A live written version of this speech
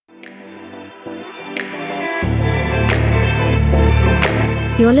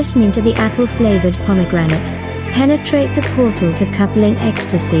You're listening to the apple-flavored pomegranate. Penetrate the portal to coupling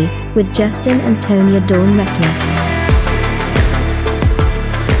ecstasy with Justin and Tonya Dawn Reckler.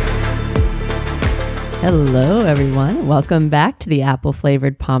 Hello, everyone. Welcome back to the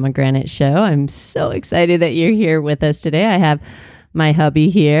apple-flavored pomegranate show. I'm so excited that you're here with us today. I have my hubby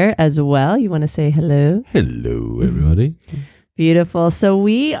here as well. You want to say hello? Hello, everybody. Beautiful. So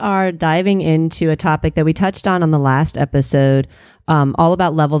we are diving into a topic that we touched on the last episode, all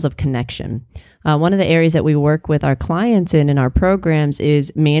about levels of connection. One of the areas that we work with our clients in our programs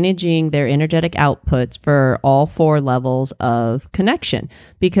is managing their energetic outputs for all 4 levels of connection.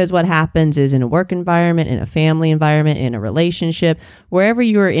 Because what happens is in a work environment, in a family environment, in a relationship, wherever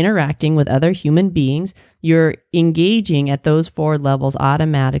you are interacting with other human beings, you're engaging at those 4 levels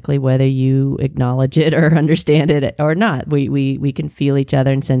automatically, whether you acknowledge it or understand it or not. We can feel each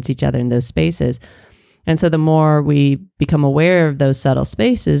other and sense each other in those spaces. And so the more we become aware of those subtle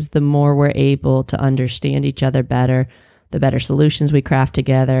spaces, the more we're able to understand each other better, the better solutions we craft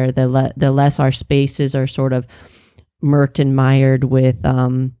together, the less our spaces are sort of murked and mired with,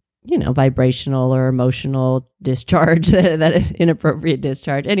 vibrational or emotional discharge, that is inappropriate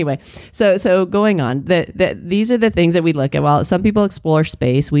discharge. Anyway, so going on, these are the things that we look at. While some people explore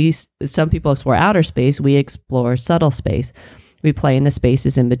space, some people explore outer space, we explore subtle space. We play in the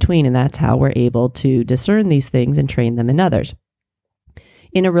spaces in between, and that's how we're able to discern these things and train them in others.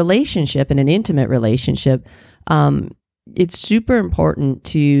 In a relationship, in an intimate relationship, it's super important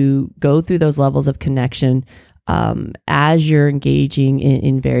to go through those levels of connection as you're engaging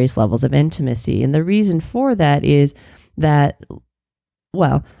in various levels of intimacy. And the reason for that is that,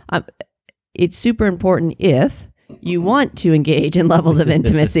 it's super important if you want to engage in levels of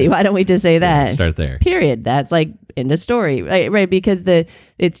intimacy. Why don't we just say that? Start there. Period. That's like end of story, right? Because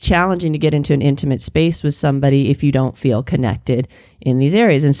it's challenging to get into an intimate space with somebody if you don't feel connected in these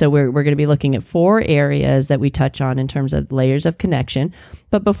areas. And so we're going to be looking at 4 areas that we touch on in terms of layers of connection.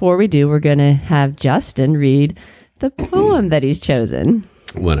 But before we do, we're going to have Justin read the poem that he's chosen.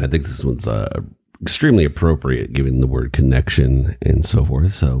 Well, I think this one's extremely appropriate given the word connection and so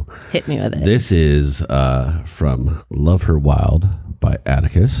forth. So hit me with it. This is from Love Her Wild by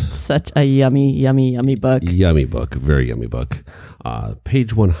Atticus. Such a yummy, yummy, yummy book. Yummy book. Very yummy book.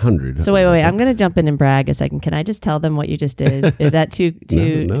 Page 100. So wait. I'm going to jump in and brag a second. Can I just tell them what you just did? Is that too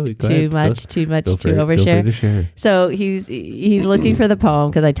much to overshare? So he's looking for the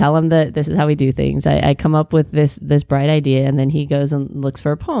poem because I tell him that this is how we do things. I come up with this bright idea, and then he goes and looks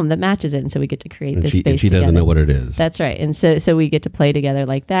for a poem that matches it, and so we get to create this space. And she doesn't know what it is. That's right. And so we get to play together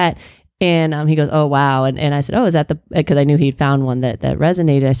like that. And he goes, oh, wow. And I said, oh, is that because I knew he'd found one that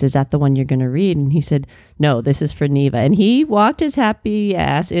resonated. I said, is that the one you're going to read? And he said, no, this is for Neva. And he walked his happy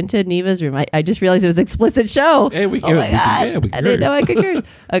ass into Neva's room. I just realized it was an explicit show. Hey, my gosh. I didn't know I could curse.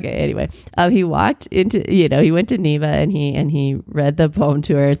 Okay, anyway. He walked into, he went to Neva and he read the poem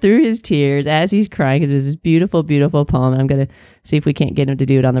to her through his tears as he's crying because it was this beautiful, beautiful poem. And I'm going to see if we can't get him to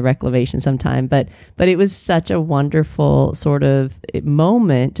do it on the reclamation sometime. But it was such a wonderful sort of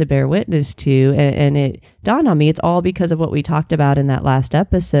moment to bear witness to. And it dawned on me, it's all because of what we talked about in that last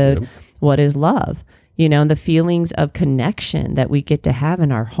episode. Yep. What is love? And the feelings of connection that we get to have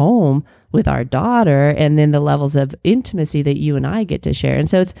in our home with our daughter, and then the levels of intimacy that you and I get to share. And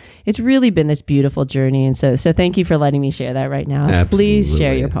so it's really been this beautiful journey. And so thank you for letting me share that right now. Absolutely. Please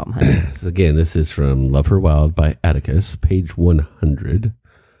share your poem, honey. So again, this is from Love Her Wild by Atticus, page 100.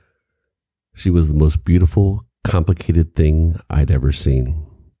 She was the most beautiful, complicated thing I'd ever seen.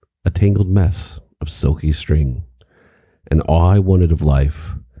 A tangled mess of silky string. And all I wanted of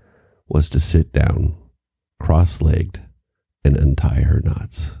life was to sit down, cross-legged, and untie her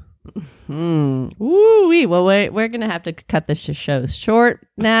knots. Woo-wee. Well, we're gonna have to cut this show short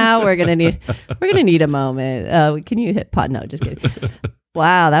now. We're gonna need a moment. Can you hit pause? No, just kidding.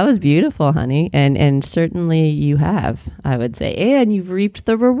 Wow, that was beautiful, honey, and certainly you have, I would say, and you've reaped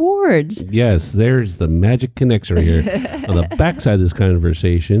the rewards. Yes, there's the magic connection right here on the backside of this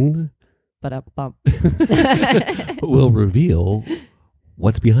conversation. Will reveal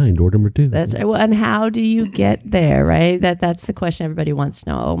what's behind door number 2. That's right. Well, and how do you get there, right? That's the question everybody wants to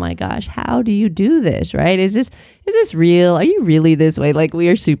know. Oh my gosh, how do you do this, right? Is this real? Are you really this way? Like, we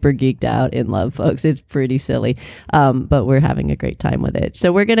are super geeked out in love, folks. It's pretty silly. But we're having a great time with it.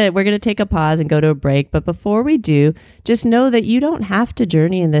 So we're gonna take a pause and go to a break. But before we do, just know that you don't have to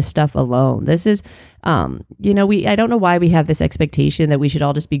journey in this stuff alone. This is I don't know why we have this expectation that we should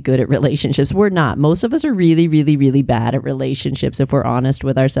all just be good at relationships. We're not. Most of us are really, really, really bad at relationships. If we're honest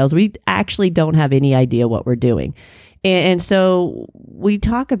with ourselves, we actually don't have any idea what we're doing. And so we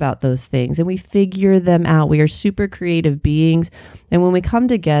talk about those things and we figure them out. We are super creative beings. And when we come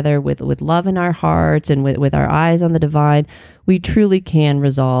together with love in our hearts and with our eyes on the divine, we truly can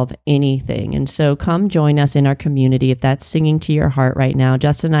resolve anything. And so come join us in our community if that's singing to your heart right now.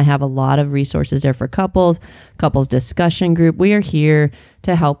 Justin and I have a lot of resources there for couples discussion group. We are here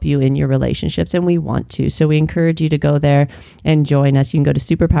to help you in your relationships, and we want to. So we encourage you to go there and join us. You can go to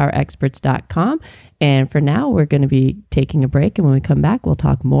superpowerexperts.com. And for now, we're going to be taking a break. And when we come back, we'll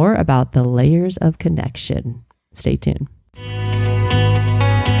talk more about the layers of connection. Stay tuned.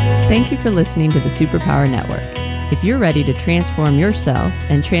 Thank you for listening to the Superpower Network. If you're ready to transform yourself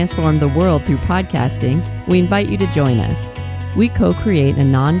and transform the world through podcasting, we invite you to join us. We co-create a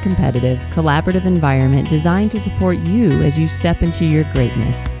non-competitive, collaborative environment designed to support you as you step into your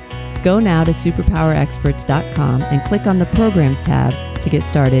greatness. Go now to superpowerexperts.com and click on the Programs tab to get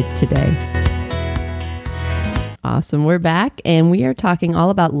started today. Awesome. We're back and we are talking all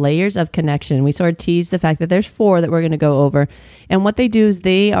about layers of connection. We sort of teased the fact that there's 4 that we're going to go over. And what they do is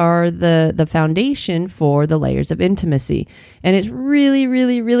they are the foundation for the layers of intimacy. And it's really,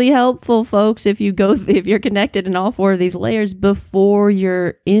 really, really helpful, folks, if you're connected in all 4 of these layers before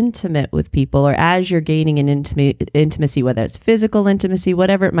you're intimate with people or as you're gaining an intimacy, whether it's physical intimacy,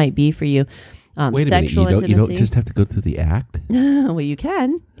 whatever it might be for you. Wait a minute, you don't just have to go through the act? Well, you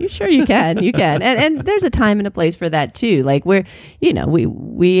can. You can. You can. And there's a time and a place for that too. Like we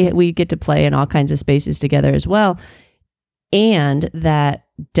get to play in all kinds of spaces together as well. And that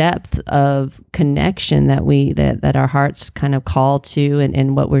depth of connection that our hearts kind of call to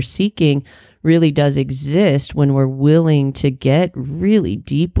and what we're seeking really does exist when we're willing to get really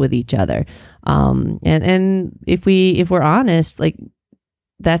deep with each other. And if we're honest, like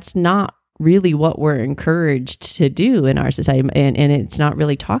that's not really what we're encouraged to do in our society, and it's not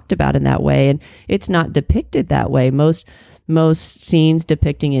really talked about in that way, and it's not depicted that way. Most scenes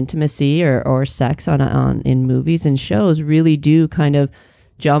depicting intimacy or sex on in movies and shows really do kind of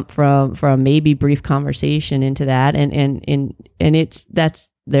jump from maybe brief conversation into that, and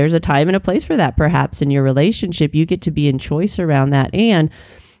there's a time and a place for that. Perhaps in your relationship, you get to be in choice around that, and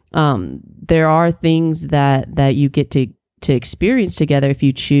there are things that you get to experience together if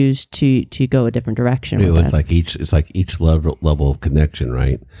you choose to go a different direction. It's like each level of connection,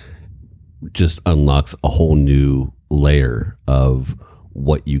 right? Just unlocks a whole new layer of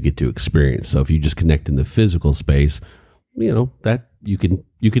what you get to experience. So if you just connect in the physical space, that you can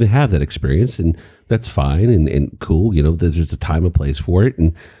have that experience, and that's fine and cool. There's just a time and place for it,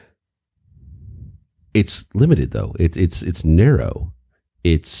 and it's limited though. It's narrow.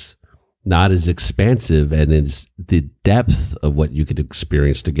 It's not as expansive, and it's the depth of what you could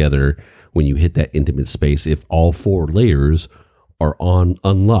experience together when you hit that intimate space if all 4 layers are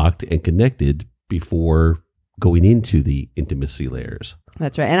unlocked and connected before going into the intimacy layers.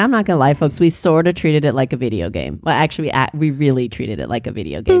 That's right. And I'm not going to lie, folks, we sort of treated it like a video game. Well, actually, we really treated it like a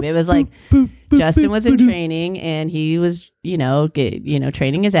video game. It was like Justin was in training and he was,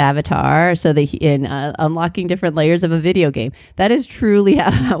 training his avatar so that unlocking different layers of a video game. That is truly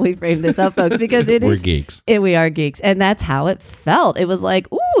how we frame this up, folks, because we're geeks. We are geeks. And that's how it felt. It was like,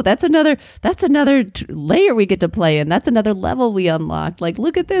 ooh, that's another layer we get to play in. That's another level we unlocked. Like,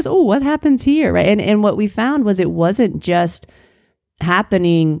 look at this. Oh, what happens here? Right. And what we found was it wasn't just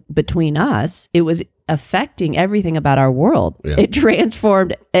happening between us, it was affecting everything about our world. Yeah. It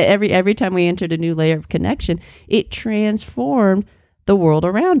transformed every time we entered a new layer of connection, it transformed the world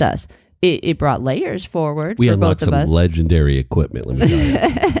around us. It brought layers forward. We for unlocked both of us. some legendary equipment, let me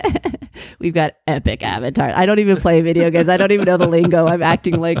tell you. We've got epic avatars. I don't even play video games. I don't even know the lingo. I'm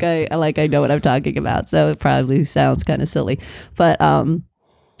acting like I know what I'm talking about. So it probably sounds kind of silly.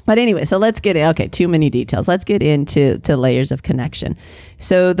 But anyway, so let's get in. Okay, too many details. Let's get into layers of connection.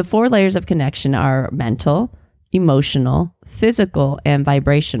 So the 4 layers of connection are mental, emotional, physical, and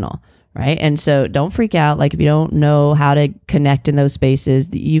vibrational, right? And so don't freak out. Like if you don't know how to connect in those spaces,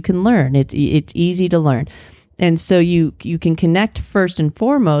 you can learn. It's easy to learn. And so you can connect first and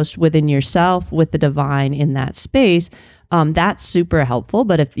foremost within yourself with the divine in that space. That's super helpful.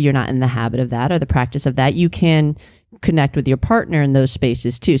 But if you're not in the habit of that or the practice of that, you can connect with your partner in those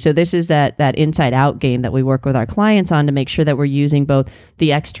spaces too. So this is that inside out game that we work with our clients on to make sure that we're using both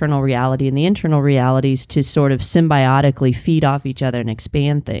the external reality and the internal realities to sort of symbiotically feed off each other and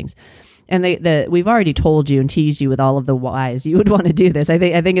expand things. And we've already told you and teased you with all of the whys you would want to do this. I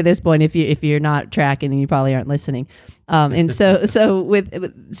think at this point, if you're not tracking, then you probably aren't listening. But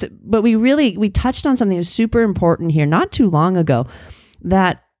we touched on something that was super important here not too long ago,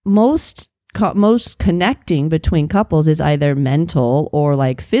 that most connecting between couples is either mental or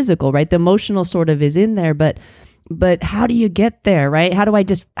like physical, right? The emotional sort of is in there, but but how do you get there, right?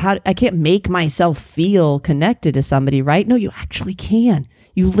 I can't make myself feel connected to somebody, right? No, you actually can.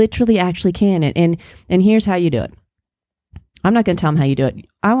 You literally actually can. And here's how you do it. I'm not going to tell them how you do it.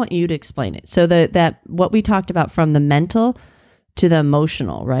 I want you to explain it. So that what we talked about from the mental to the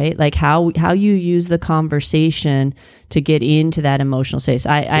emotional, right? Like how you use the conversation to get into that emotional space.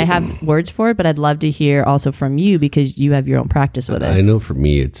 I have words for it, but I'd love to hear also from you because you have your own practice with it. I know for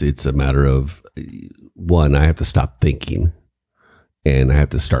me, it's a matter of, one, I have to stop thinking and I have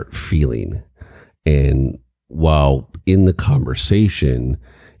to start feeling. And while in the conversation,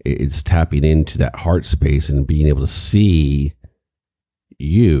 it's tapping into that heart space and being able to see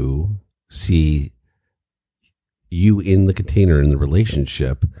you in the container, in the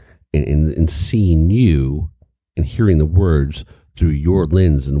relationship, and seeing you and hearing the words through your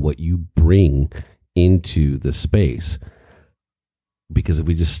lens and what you bring into the space. Because if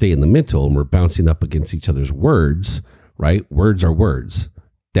we just stay in the mental and we're bouncing up against each other's words, right? Words are words.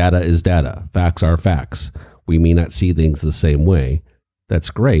 Data is data. Facts are facts. We may not see things the same way. That's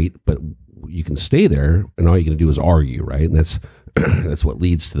great, but you can stay there and all you're going to do is argue, right? And that's that's what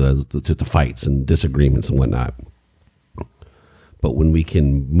leads to the fights and disagreements and whatnot. But when we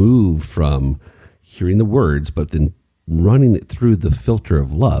can move from hearing the words, but then running it through the filter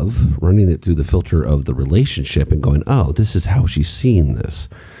of love, running it through the filter of the relationship and going, oh, this is how she's seeing this.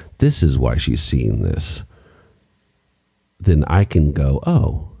 This is why she's seeing this. Then I can go,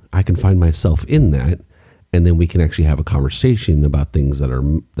 oh, I can find myself in that. And then we can actually have a conversation about things that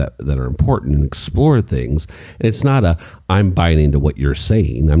are important and explore things. And it's not I'm buying into what you're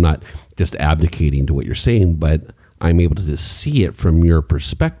saying. I'm not just abdicating to what you're saying, but I'm able to just see it from your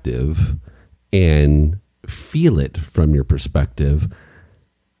perspective and feel it from your perspective.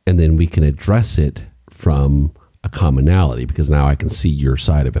 And then we can address it from a commonality, because now I can see your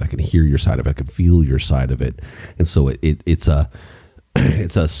side of it. I can hear your side of it. I can feel your side of it. And so it's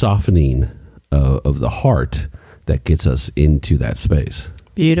a softening of the heart that gets us into that space.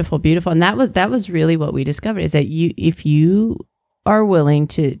 Beautiful, beautiful. And that was really what we discovered, is that if you are willing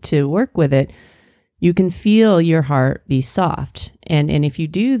to work with it, you can feel your heart be soft. And if you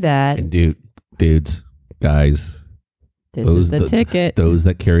do that, and dudes, guys, this is the ticket. Those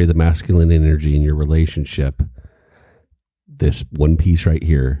that carry the masculine energy in your relationship, this one piece right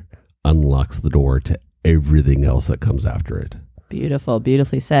here unlocks the door to everything else that comes after it. Beautiful,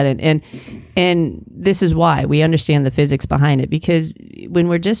 beautifully said. And this is why we understand the physics behind it, because when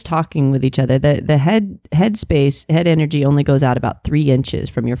we're just talking with each other, the head space, head energy only goes out about 3 inches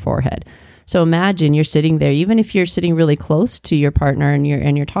from your forehead. So imagine you're sitting there, even if you're sitting really close to your partner and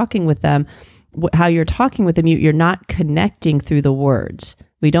you're talking with them, how you're talking with them, you're not connecting through the words.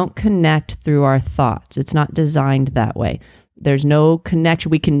 We don't connect through our thoughts. It's not designed that way. There's no connection.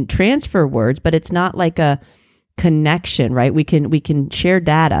 We can transfer words, but it's not like a connection, right? We can share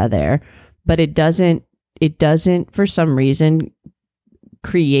data there, but it doesn't for some reason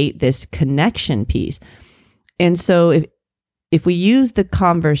create this connection piece. And so if we use the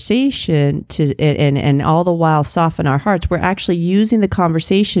conversation to and all the while soften our hearts, we're actually using the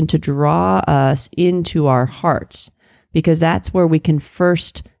conversation to draw us into our hearts, because that's where we can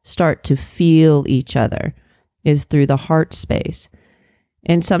first start to feel each other, is through the heart space.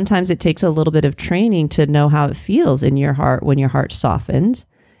 And sometimes it takes a little bit of training to know how it feels in your heart when your heart softens.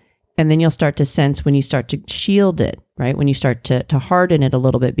 And then you'll start to sense when you start to shield it, right? When you start to harden it a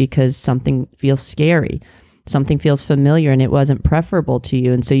little bit because something feels scary, something feels familiar and it wasn't preferable to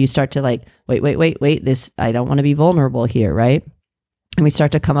you. And so you start to like, wait, this, I don't want to be vulnerable here, right? And we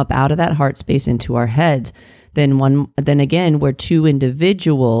start to come up out of that heart space into our heads. Then again, we're two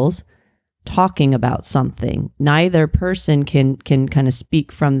individuals talking about something. Neither person can kind of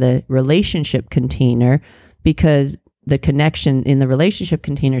speak from the relationship container, because the connection in the relationship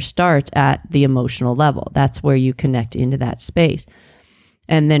container starts at the emotional level. That's where you connect into that space.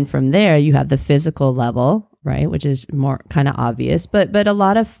 And then from there, you have the physical level, right? Which is more kind of obvious. But a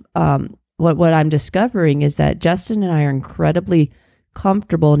lot of what I'm discovering is that Justin and I are incredibly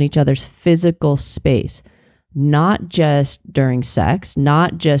comfortable in each other's physical space. Not just during sex,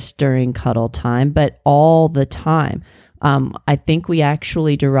 not just during cuddle time, but all the time. I think we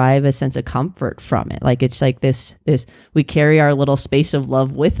actually derive a sense of comfort from it. Like it's like this we carry our little space of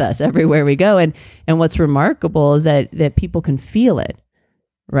love with us everywhere we go. And what's remarkable is that people can feel it,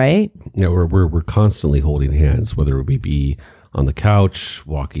 right? Yeah, we're constantly holding hands, whether we be on the couch,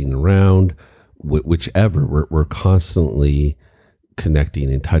 walking around, whichever. We're constantly connecting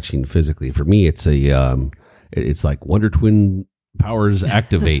and touching physically. For me, it's like Wonder Twin powers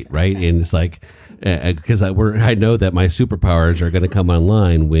activate, right? And it's like, because I know that my superpowers are going to come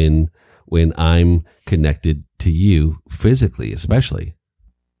online when when I'm connected to you physically, especially.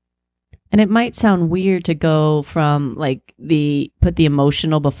 And it might sound weird to go from like put the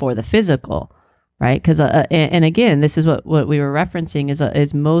emotional before the physical, right? Because and again, this is what we were referencing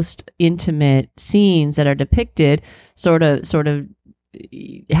is most intimate scenes that are depicted sort of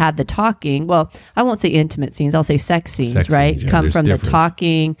have the talking. Well, I won't say intimate scenes. I'll say sex scenes, right? Scenes, yeah, come from difference. The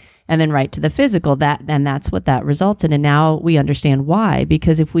talking and then right to the physical. That's what that results in. And now we understand why.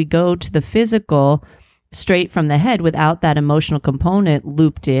 Because if we go to the physical straight from the head without that emotional component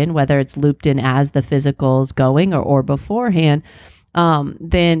looped in, whether it's looped in as the physical is going or beforehand,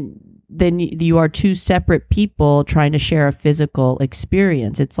 then you are two separate people trying to share a physical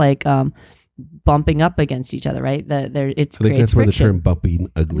experience. It's like bumping up against each other, right? I think that's where the term bumping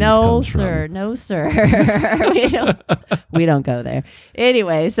uglies comes from. No, sir. we don't go there.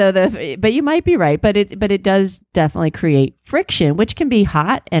 Anyway, but you might be right, but it does definitely create friction, which can be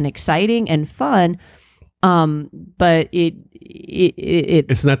hot and exciting and fun. But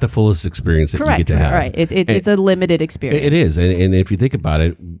it's not the fullest experience that correct, you get to have. Right. It's a limited experience. It is. And if you think about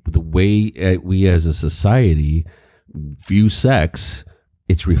it, the way we as a society view sex,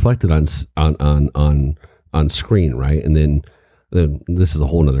 it's reflected on screen, right? And then this is a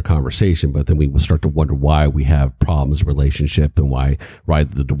whole nother conversation, but then we will start to wonder why we have problems in relationship and why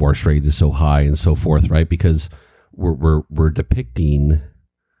the divorce rate is so high and so forth, right? Because we're depicting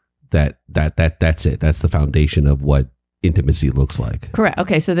that's it. That's the foundation of what intimacy looks like. Correct.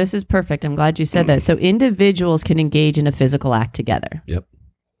 Okay, so this is perfect. I'm glad you said that. So individuals can engage in a physical act together. Yep.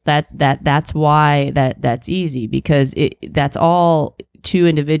 That's why that's easy, because that's all two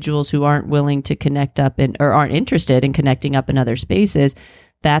individuals who aren't willing to connect up or aren't interested in connecting up in other spaces.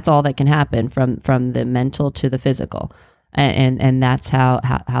 That's all that can happen from the mental to the physical, and that's how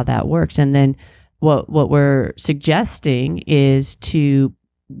that works. And then what we're suggesting is to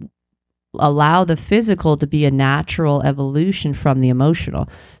allow the physical to be a natural evolution from the emotional.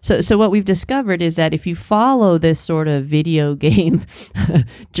 So what we've discovered is that if you follow this sort of video game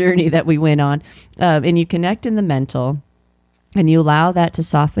journey that we went on, and you connect in the mental, and you allow that to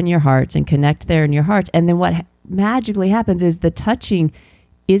soften your hearts and connect there in your hearts, and then what magically happens is the touching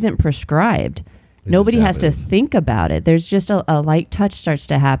isn't prescribed. Nobody has to think about it. There's just a light touch starts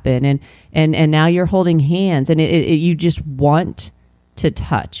to happen, and now you're holding hands, and you just want to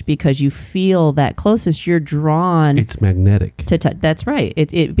touch because you feel that closest. You're drawn. It's magnetic to touch. That's right.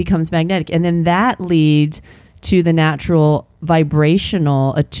 It becomes magnetic, and then that leads to the natural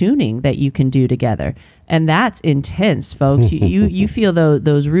vibrational attuning that you can do together, and that's intense, folks. you feel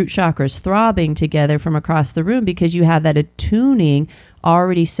those root chakras throbbing together from across the room because you have that attuning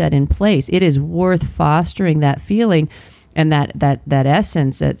already set in place. It is worth fostering that feeling and that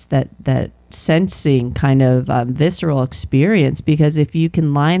essence. That's that sensing kind of visceral experience, because if you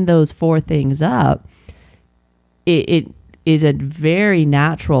can line those four things up, it is a very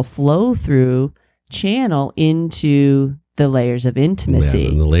natural flow through channel into the layers of intimacy. Yeah,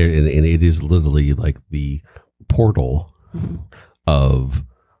 and it is literally like the portal of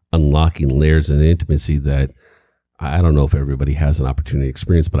unlocking layers of intimacy that I don't know if everybody has an opportunity to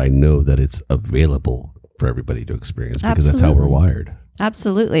experience, but I know that it's available for everybody to experience because That's how we're wired.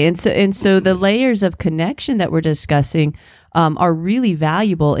 Absolutely. And so the layers of connection that we're discussing are really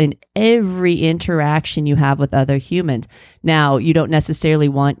valuable in every interaction you have with other humans. Now, you don't necessarily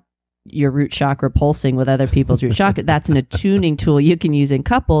want your root chakra pulsing with other people's root chakra. That's an attuning tool you can use in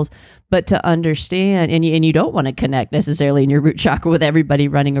couples, but to understand, and you don't want to connect necessarily in your root chakra with everybody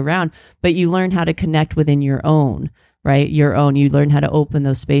running around, but you learn how to connect within your own, right? Your own, you learn how to open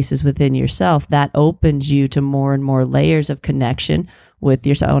those spaces within yourself. That opens you to more and more layers of connection with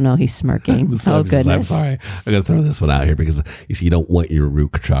yourself. Oh no, he's smirking. Goodness. I'm sorry. I got to throw this one out here because you don't want your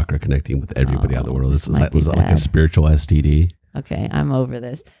root chakra connecting with everybody out in the world. Was that like a spiritual STD? Okay, I'm over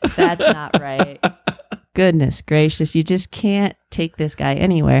this. That's not right. Goodness gracious, you just can't take this guy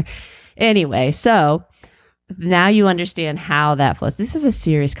anywhere. Anyway, so now you understand how that flows. This is a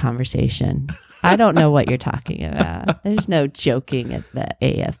serious conversation. I don't know what you're talking about. There's no joking at the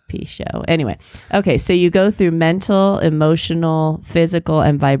AFP show. Anyway, okay, so you go through mental, emotional, physical,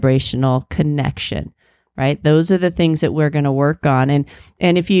 and vibrational connection, right? Those are the things that we're going to work on.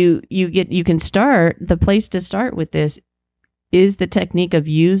 And if you can start, the place to start with this is the technique of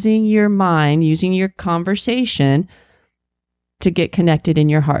using your mind, using your conversation to get connected in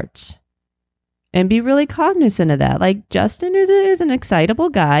your hearts. And be really cognizant of that. Like Justin is an excitable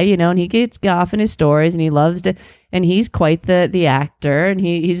guy, and he gets off in his stories and he loves to, and he's quite the actor, and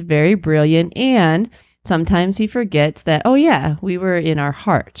he's very brilliant. And sometimes he forgets that, oh yeah, we were in our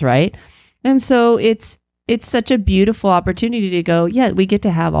hearts, right? And so it's it's such a beautiful opportunity to go, yeah, we get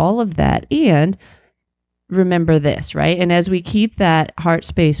to have all of that. And remember this, right? And as we keep that heart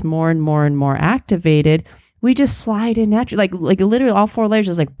space more and more and more activated, we just slide in naturally, like literally all 4 layers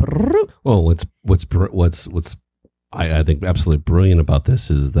is like. Brrr. Well, what's I think absolutely brilliant about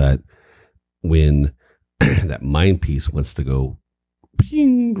this is that when that mind piece wants to go,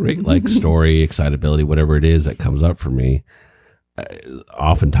 ping, right, like story, excitability, whatever it is that comes up for me,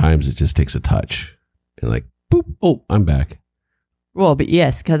 oftentimes it just takes a touch and like, boop, oh, I'm back. Well, but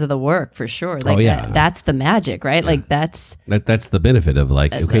yes, because of the work for sure. Like that's the magic, right? Like that's the benefit of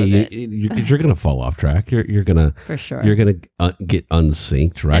like, okay, you're gonna fall off track. You're gonna for sure. You're gonna get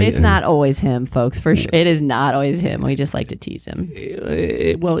unsynced, right? And it's not always him, folks. For sure, it is not always him. We just like to tease him.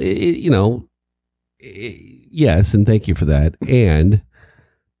 Yes, and thank you for that. And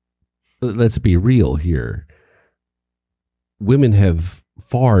let's be real here. Women have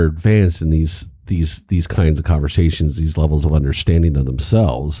far advanced in these kinds of conversations, these levels of understanding of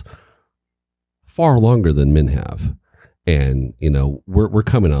themselves, far longer than men have. And we're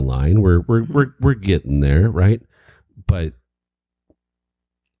coming online. We're getting there, right? But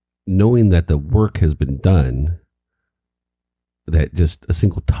knowing that the work has been done, that just a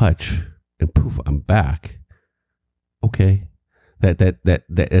single touch and poof, I'm back. Okay,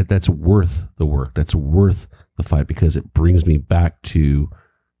 that's worth the work. That's worth the fight because it brings me back to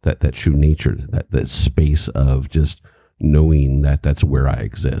that true nature, that space of just knowing that that's where I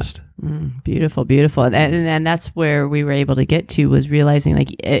exist. Beautiful, beautiful. And that's where we were able to get to, was realizing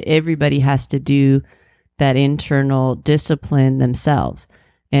like everybody has to do that internal discipline themselves.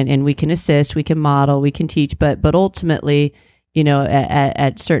 And we can assist, we can model, we can teach, but ultimately,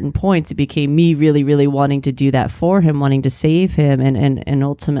 at certain points, it became me really, really wanting to do that for him, wanting to save him. And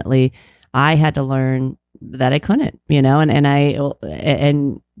ultimately I had to learn that I couldn't,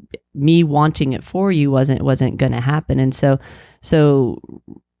 and me wanting it for you wasn't going to happen. And so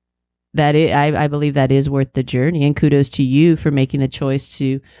that I believe that is worth the journey, and kudos to you for making the choice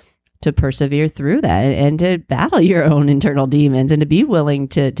to persevere through that and to battle your own internal demons and to be willing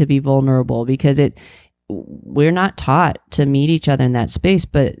to be vulnerable, because we're not taught to meet each other in that space,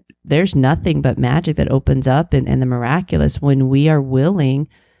 but there's nothing but magic that opens up and the miraculous when we are willing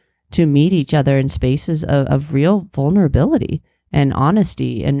to meet each other in spaces of real vulnerability and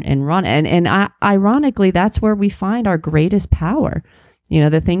honesty and ironically, that's where we find our greatest power.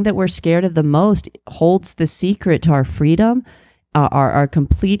 The thing that we're scared of the most holds the secret to our freedom, our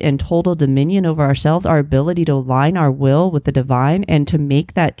complete and total dominion over ourselves, our ability to align our will with the divine and to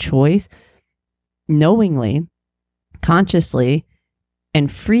make that choice knowingly, consciously,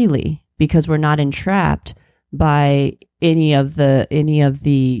 and freely, because we're not entrapped by any of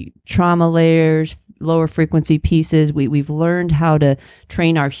the trauma layers, lower frequency pieces. We've learned how to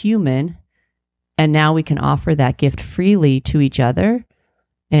train our human, and now we can offer that gift freely to each other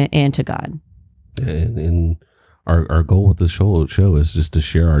and to God. And our goal with the show is just to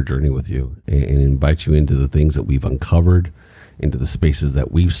share our journey with you and invite you into the things that we've uncovered, into the spaces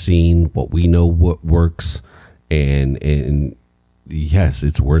that we've seen, what we know, what works, and yes,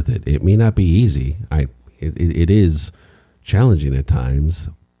 it's worth it. It may not be easy. It is challenging at times,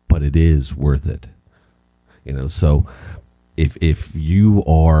 but it is worth it. So if you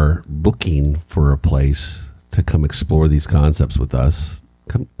are looking for a place to come explore these concepts with us,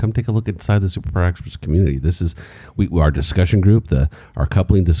 come take a look inside the Superpower Experts community. This is our discussion group. Our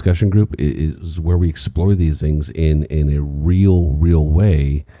coupling discussion group is where we explore these things in a real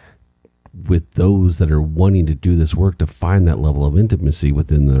way with those that are wanting to do this work to find that level of intimacy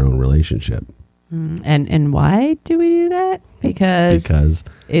within their own relationship. And why do we do that? Because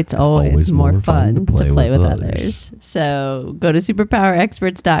it's always more fun to play with others. So go to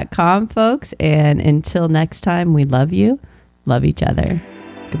superpowerexperts.com, folks. And until next time, we love you, love each other.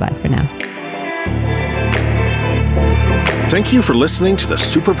 Goodbye for now. Thank you for listening to the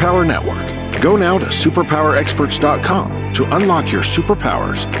Superpower Network. Go now to superpowerexperts.com to unlock your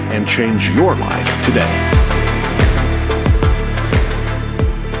superpowers and change your life today.